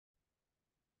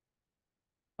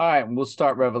All right, we'll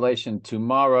start Revelation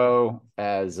tomorrow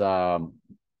as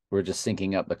we're just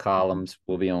syncing up the columns.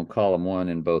 We'll be on column 1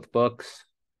 in both books.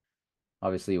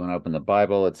 Obviously, when I open the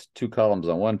Bible, it's 2 columns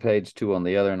on one page, 2 on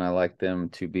the other, and I like them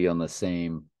to be on the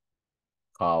same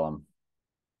column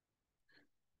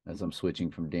as I'm switching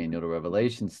from Daniel to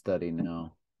Revelation study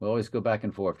now. We always go back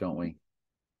and forth, don't we?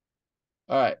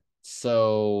 All right,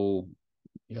 so,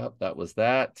 yep, that was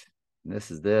that. And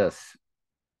this is this.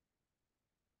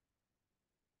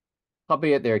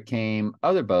 Howbeit there came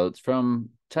other boats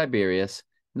from Tiberias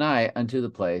nigh unto the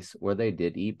place where they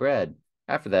did eat bread.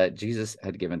 After that, Jesus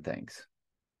had given thanks.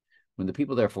 When the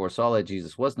people therefore saw that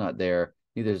Jesus was not there,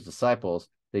 neither his disciples,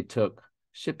 they took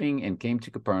shipping and came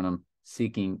to Capernaum,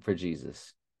 seeking for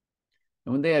Jesus.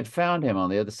 And when they had found him on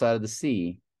the other side of the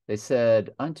sea, they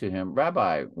said unto him,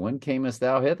 Rabbi, when camest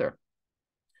thou hither?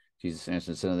 Jesus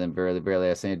answered and said unto them, Verily, verily,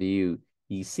 I say unto you,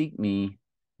 ye seek me,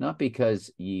 not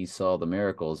because ye saw the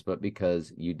miracles, but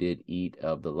because you did eat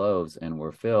of the loaves and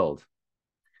were filled.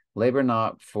 Labor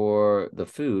not for the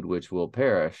food which will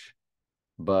perish,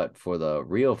 but for the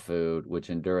real food which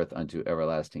endureth unto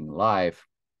everlasting life,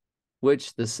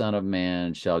 which the Son of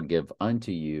Man shall give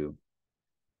unto you.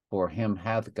 For him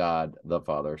hath God the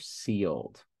Father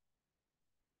sealed.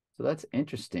 So that's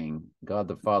interesting. God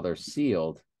the Father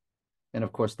sealed. And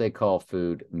of course, they call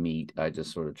food meat. I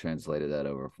just sort of translated that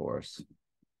over for us.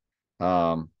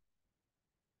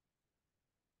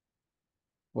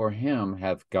 For him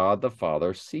hath God the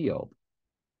Father sealed.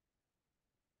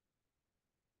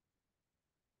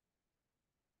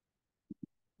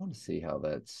 I want to see how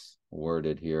that's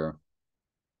worded here.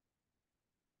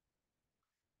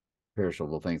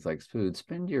 Perishable things like food.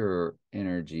 Spend your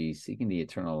energy seeking the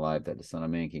eternal life that the Son of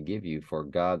Man can give you, for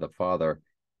God the Father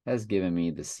has given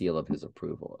me the seal of his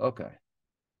approval. Okay.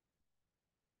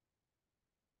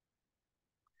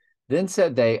 Then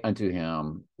said they unto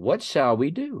him, What shall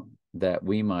we do that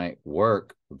we might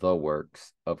work the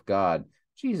works of God?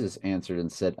 Jesus answered and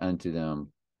said unto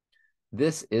them,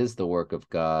 This is the work of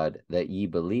God, that ye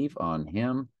believe on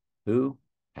him who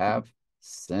have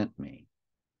sent me.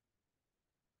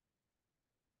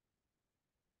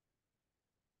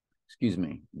 Excuse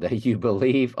me, that you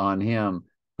believe on him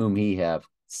whom he have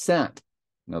sent.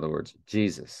 In other words,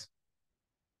 Jesus.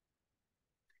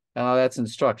 Now that's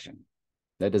instruction.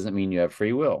 That doesn't mean you have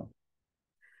free will.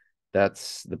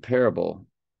 That's the parable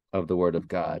of the word of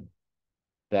God,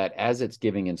 that as it's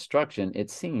giving instruction,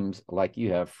 it seems like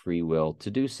you have free will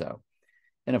to do so.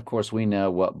 And of course, we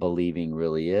know what believing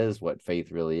really is, what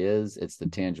faith really is. It's the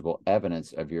tangible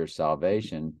evidence of your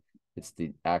salvation. It's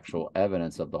the actual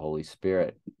evidence of the Holy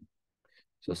Spirit.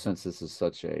 So since this is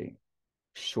such a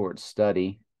short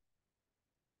study,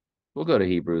 we'll go to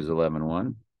Hebrews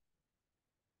 11:1.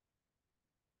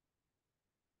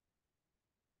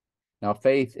 Now,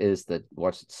 faith is the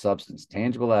what's substance,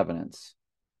 tangible evidence.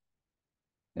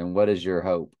 And what is your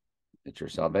hope? It's your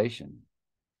salvation.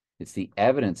 It's the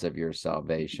evidence of your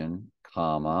salvation,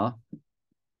 comma.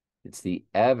 It's the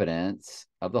evidence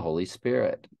of the Holy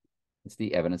Spirit. It's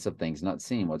the evidence of things not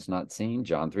seen. What's not seen?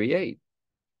 John 3:8.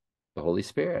 The Holy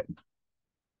Spirit.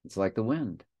 It's like the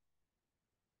wind.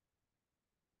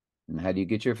 And how do you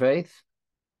get your faith?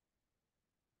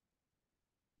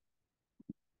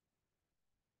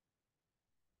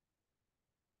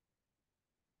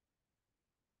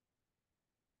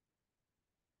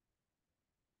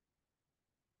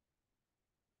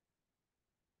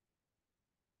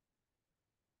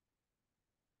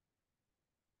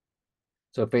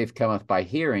 So faith cometh by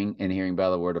hearing, and hearing by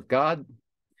the word of God.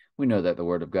 We know that the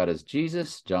word of God is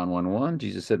Jesus. John 1:1.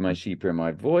 Jesus said, My sheep hear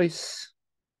my voice,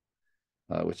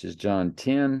 which is John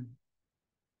 10,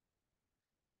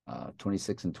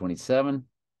 26 and 27.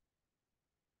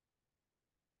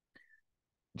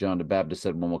 John the Baptist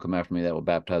said, One will come after me that will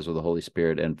baptize with the Holy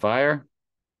Spirit and fire.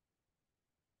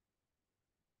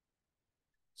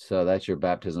 So that's your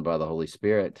baptism by the Holy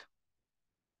Spirit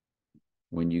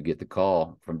when you get the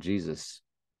call from Jesus.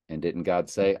 And didn't God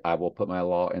say, I will put my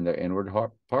law in their inward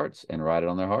parts and write it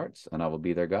on their hearts, and I will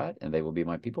be their God, and they will be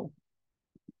my people?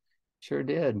 Sure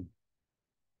did.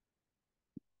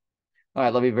 All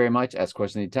right, love you very much. Ask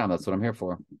questions anytime. That's what I'm here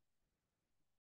for.